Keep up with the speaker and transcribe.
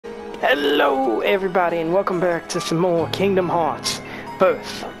Hello everybody and welcome back to some more Kingdom Hearts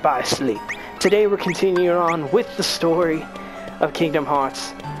Birth by Sleep. Today we're continuing on with the story of Kingdom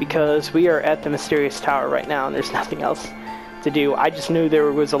Hearts because we are at the Mysterious Tower right now and there's nothing else to do. I just knew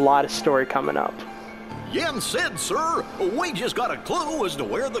there was a lot of story coming up. Yen said, sir, we just got a clue as to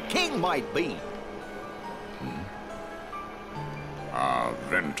where the king might be.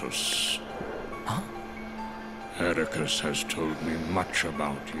 Ventus. Huh? Heracus has told me much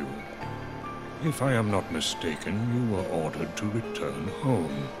about you. If I am not mistaken, you were ordered to return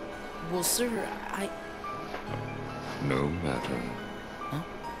home. Well, sir, No matter. Huh?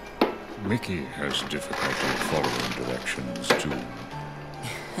 Mickey has difficulty following directions, too.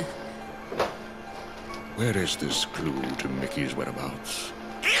 Where is this clue to Mickey's whereabouts?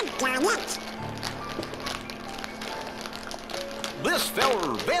 I've got it! This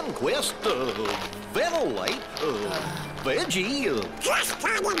feller Venquist, Ventilate, Veggie, Just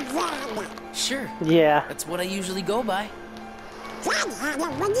call him Van. sure. Yeah. That's what I usually go by. Van had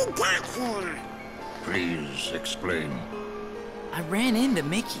it when he got here. Please explain. I ran into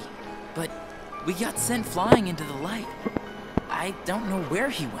Mickey, but we got sent flying into the light. I don't know where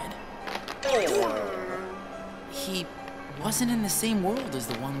he went. He wasn't in the same world as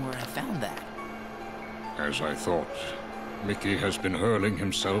the one where I found that. As I thought, Mickey has been hurling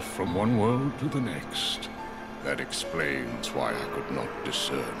himself from one world to the next. That explains why I could not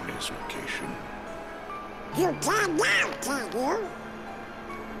discern his location. You can now, can you?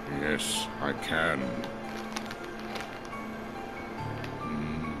 Yes, I can.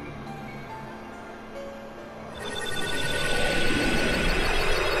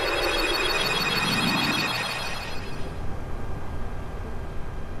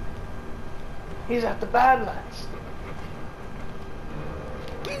 He's at the Badlands.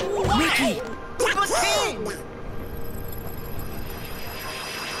 Mickey! The king!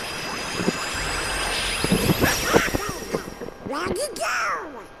 Where'd he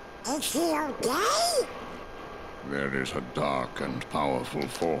go? Is he okay? There is a dark and powerful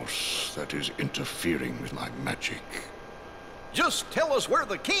force that is interfering with my magic. just tell us where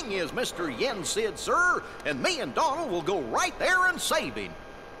the king is, Mr. Yen said, sir, and me and Donald will go right there and save him.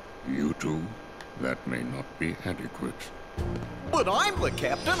 You two? That may not be adequate. But I'm the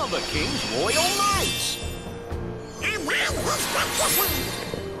captain of the King's Royal Knights. And I'm his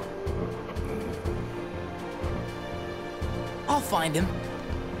magician. I'll find him.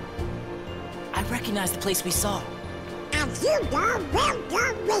 I recognize the place we saw. And you go, we'll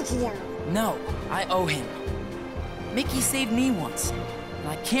go with you. No, I owe him. Mickey saved me once, and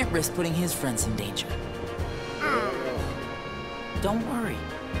I can't risk putting his friends in danger. Don't worry.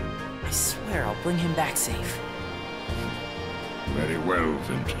 I swear I'll bring him back safe. Very well,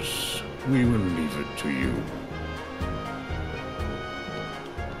 Ventus. We will leave it to you.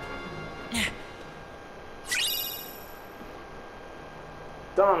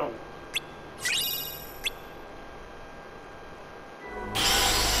 Donald.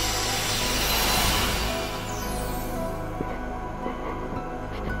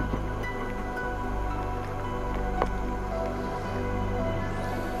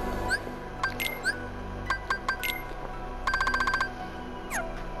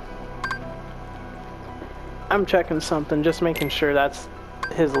 I'm checking something, just making sure that's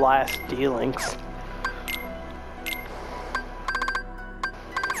his last dealings.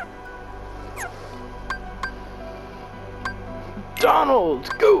 Donald!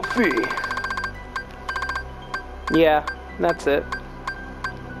 Goofy! Yeah, that's it.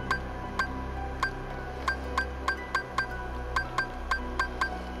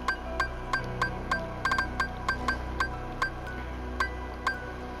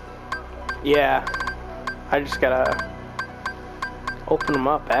 Yeah. I just gotta open them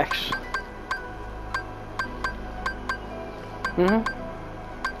up, actually.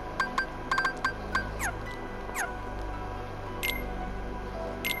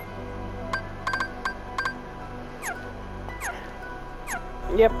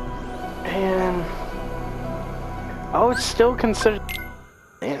 Yep. And oh, it's still considered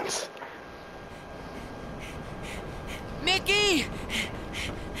dance. Mickey!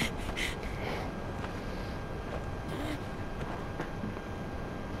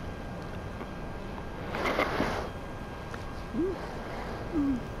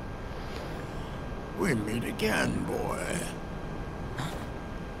 We meet again, boy.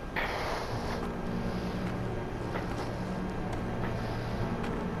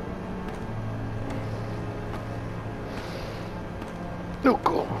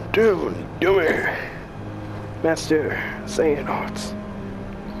 Local, dude, dummy. Master Xehanort's.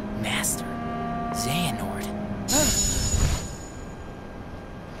 Master Xehanort.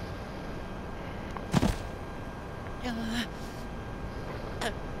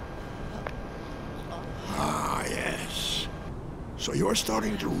 Ah, yes. So you're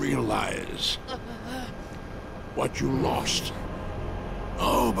starting to realize what you lost.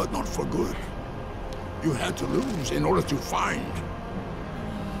 Oh, but not for good. You had to lose in order to find.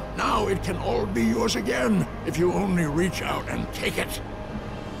 Now it can all be yours again, if you only reach out and take it.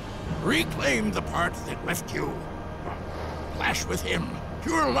 Reclaim the part that left you. Clash with him.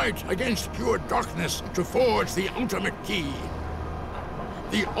 Pure light against pure darkness to forge the ultimate key.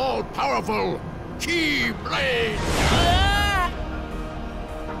 The all-powerful Keyblade!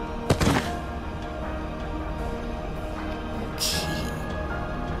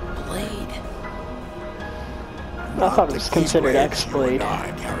 Keyblade? I thought it was considered X-Blade.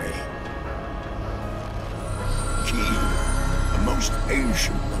 Key, the most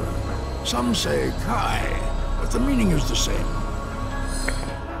ancient clue. Some say Kai, but the meaning is the same.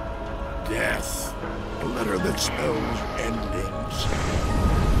 Death, a letter that spells endings.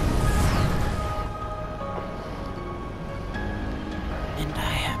 And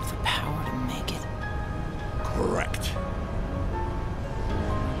I have the power to make it. Correct.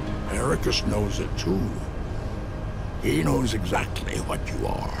 Ericus knows it too. He knows exactly what you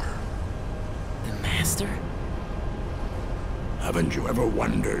are. The Master? Haven't you ever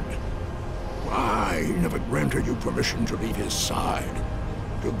wondered why he never granted you permission to leave his side,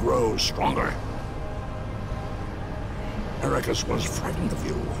 to grow stronger? Ericus was frightened of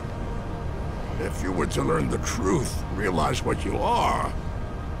you. If you were to learn the truth, realize what you are,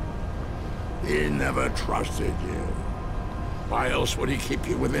 he never trusted you. Why else would he keep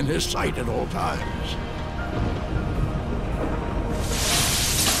you within his sight at all times?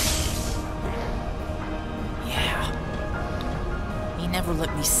 Yeah. He never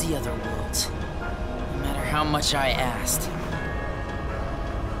let me see other worlds, no matter how much I asked.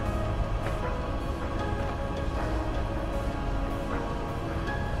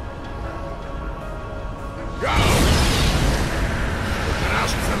 Go! And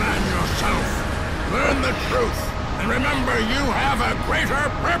ask the man yourself. Learn the truth. And remember, you have a greater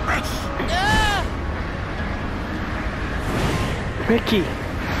purpose! Mickey!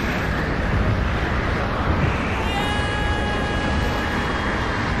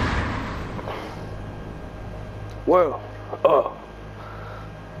 Well,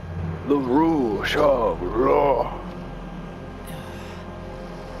 the rules of law.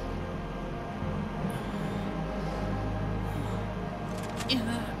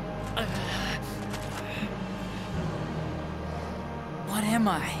 What am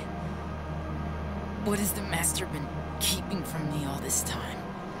I? What has the Master been keeping from me all this time?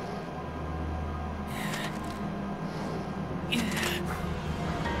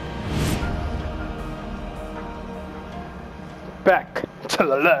 Back to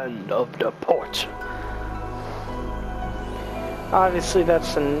the land of the port. Obviously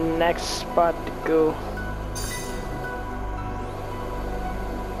that's the next spot to go.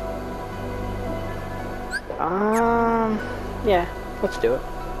 Yeah, let's do it.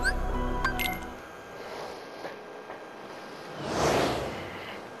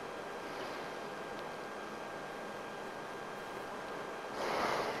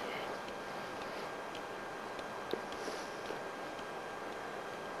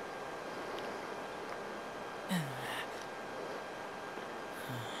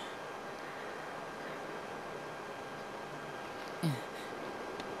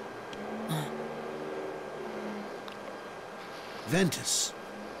 Ventus,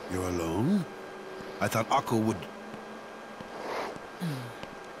 you're alone? I thought Aqua would...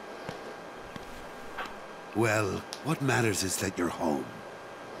 Well, what matters is that you're home.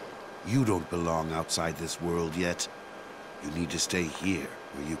 You don't belong outside this world yet. You need to stay here,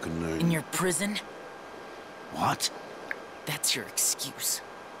 where you can learn... In your prison? What? That's your excuse.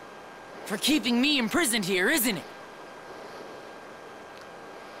 For keeping me imprisoned here, isn't it?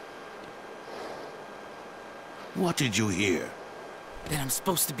 What did you hear? That I'm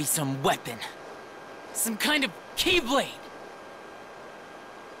supposed to be some weapon. Some kind of Keyblade!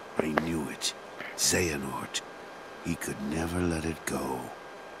 I knew it. Xehanort. He could never let it go.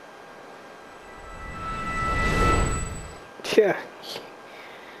 Yeah.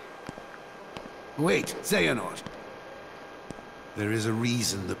 Wait, Xehanort. There is a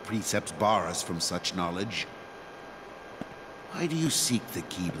reason the precepts bar us from such knowledge. Why do you seek the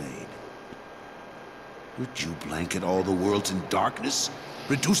Keyblade? Would you blanket all the worlds in darkness?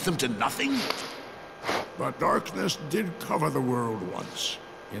 Reduce them to nothing? But darkness did cover the world once,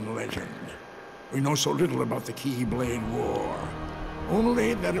 in legend. We know so little about the Keyblade War.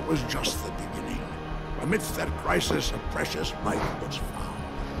 Only that it was just the beginning. Amidst that crisis, a precious light was found.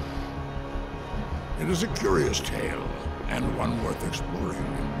 It is a curious tale, and one worth exploring.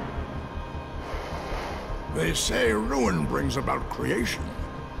 They say ruin brings about creation.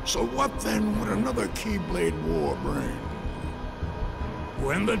 So what then would another Keyblade War bring?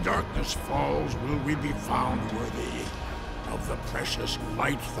 When the darkness falls, will we be found worthy of the precious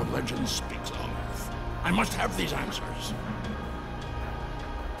light the legend speaks of? I must have these answers.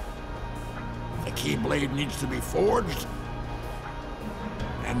 The Keyblade needs to be forged,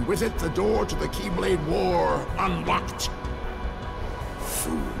 and with it the door to the Keyblade War unlocked.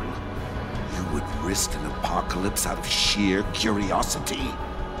 Fool. You would risk an apocalypse out of sheer curiosity?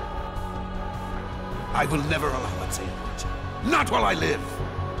 I will never allow it, Xehanort. Not while I live!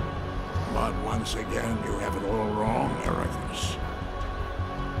 But once again, you have it all wrong, Ericus.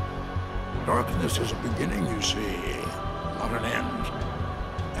 Darkness is a beginning, you see, not an end.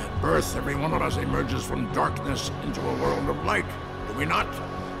 At birth, every one of us emerges from darkness into a world of light, do we not?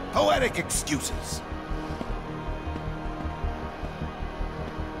 Poetic excuses.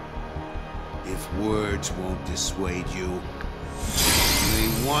 If words won't dissuade you, only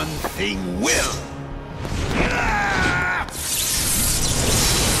one thing will!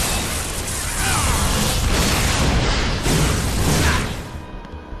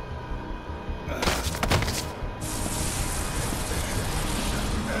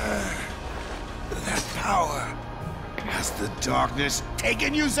 That power! Has the darkness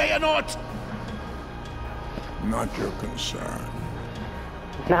taken you, Xehanort? Not your concern.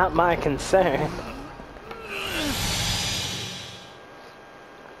 Not my concern.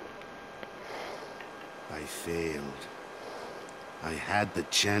 I failed. I had the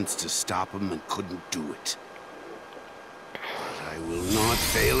chance to stop him and couldn't do it. But I will not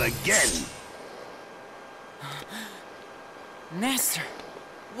fail again! Master,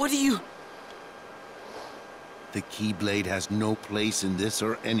 what do you... The Keyblade has no place in this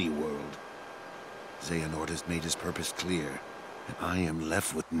or any world. Xehanort has made his purpose clear, and I am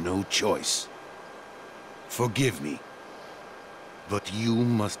left with no choice. Forgive me, but you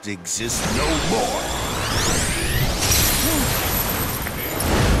must exist no more!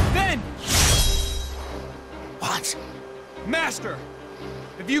 Ben! What? Master!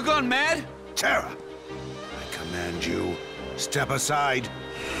 Have you gone mad? Terra! I command you, step aside.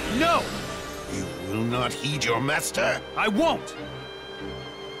 No! You will not heed your master? I won't!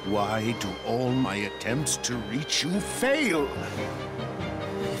 Why do all my attempts to reach you fail?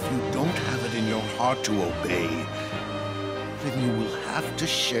 If you don't have it in your heart to obey, then you will have to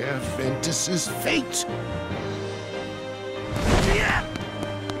share Ventus's fate.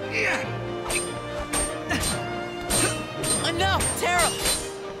 Enough, Terra!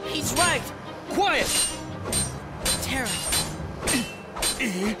 He's right! Quiet! Terra!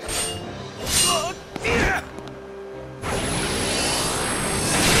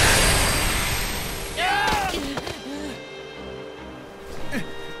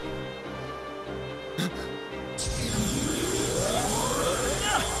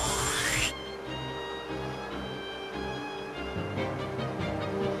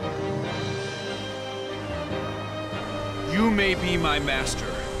 You may be my master,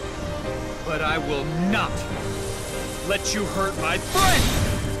 but I will not let you hurt my friend!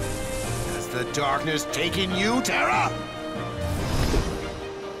 Has the darkness taken you, Terra?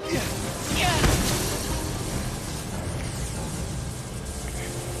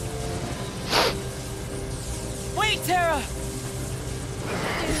 Wait, Terra!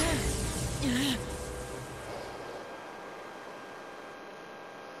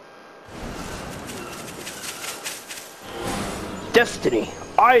 Destiny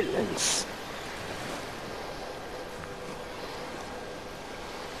Islands.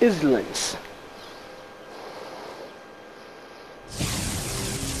 Islands.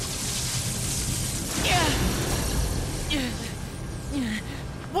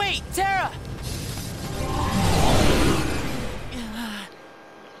 Wait, Terra!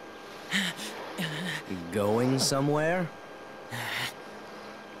 Going somewhere?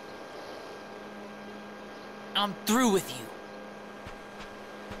 I'm through with you.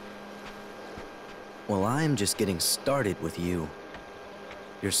 Well, I'm just getting started with you.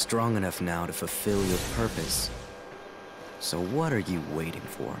 You're strong enough now to fulfill your purpose. So what are you waiting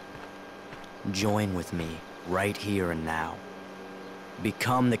for? Join with me, right here and now.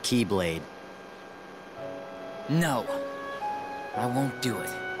 Become the Keyblade. No. I won't do it.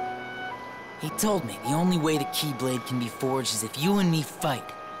 He told me the only way the Keyblade can be forged is if you and me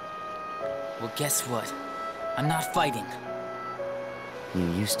fight. Well, guess what? I'm not fighting. You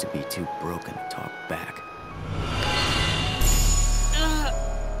used to be too broken to talk back.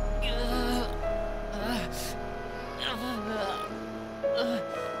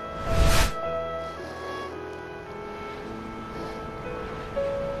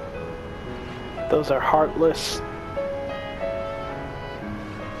 Those are heartless.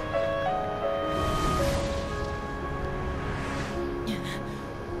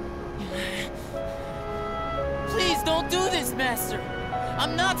 Please don't do this, Master.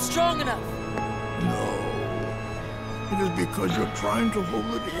 I'm not strong enough. No. It is because you're trying to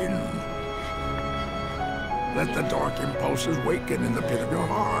hold it in. Let the dark impulses waken in the pit of your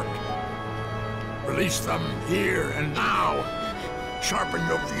heart. Release them here and now. Sharpen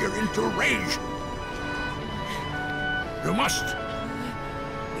your fear into rage. You must.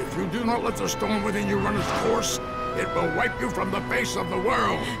 If you do not let the storm within you run its course, it will wipe you from the face of the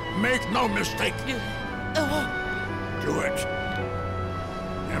world. Make no mistake. Do it.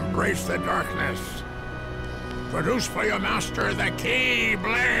 Embrace the darkness. Produce for your master the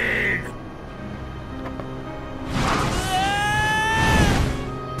Keyblade.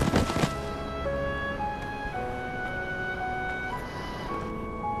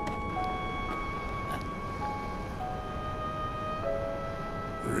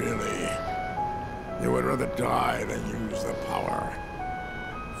 Really? You would rather die than use the power.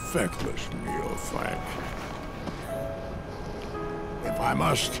 Feckless neophyte. If I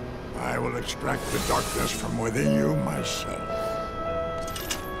must, I will extract the darkness from within you myself.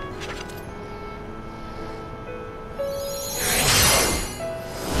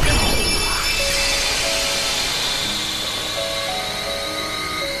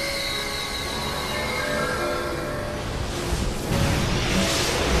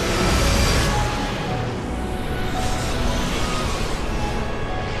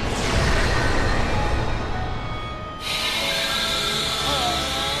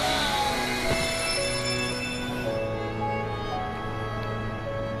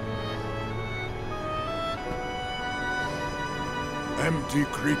 Empty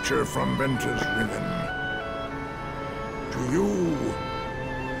creature from Ventus Riven. To you,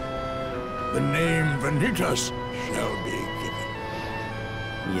 the name Vanitas shall be given.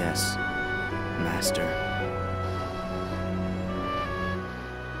 Yes, Master.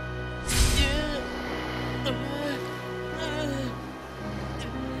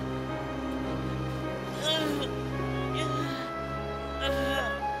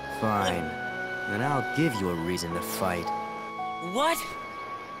 Fine. Then I'll give you a reason to fight. What?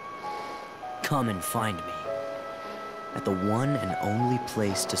 Come and find me. At the one and only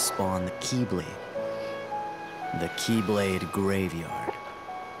place to spawn the Keyblade. The Keyblade Graveyard.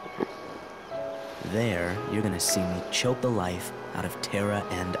 There, you're gonna see me choke the life out of Terra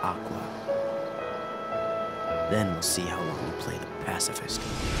and Aqua. Then we'll see how long you play the pacifist.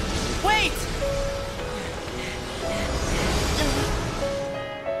 Wait!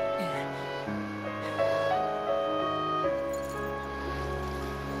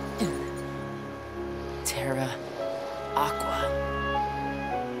 Terra, Aqua.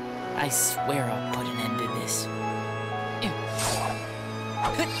 I swear I'll put an end to this.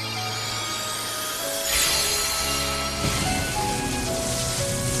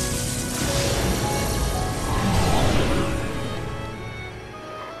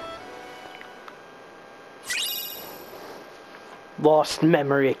 Lost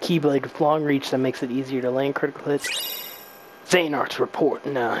memory, a Keyblade with long reach that makes it easier to land critical hits. Xehanart's Report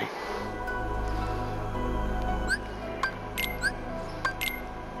 9.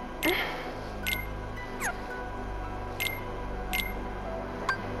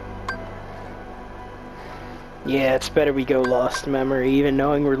 Yeah, it's better we go Lost Memory, even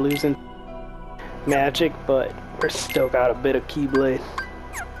knowing we're losing magic, but we're still got a bit of Keyblade.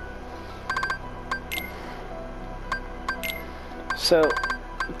 So,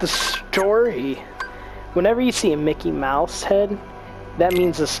 the story, whenever you see a Mickey Mouse head, that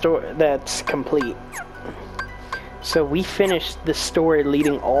means the story that's complete. So we finished the story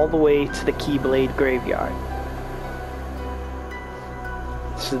leading all the way to the Keyblade Graveyard.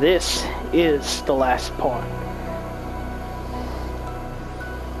 So this is the last part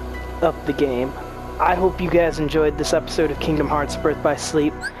of the game. I hope you guys enjoyed this episode of Kingdom Hearts Birth by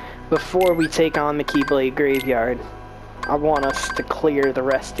Sleep. Before we take on the Keyblade Graveyard, I want us to clear the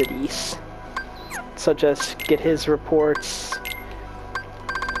rest of these, such as get his reports,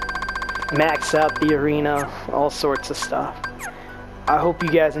 max out the arena, all sorts of stuff. I hope you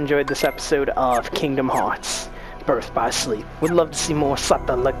guys enjoyed this episode of Kingdom Hearts Birth by Sleep. Would love to see more. Slap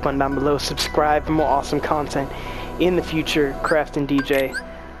that like button down below, subscribe for more awesome content in the future. Craft and DJ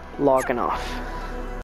logging off.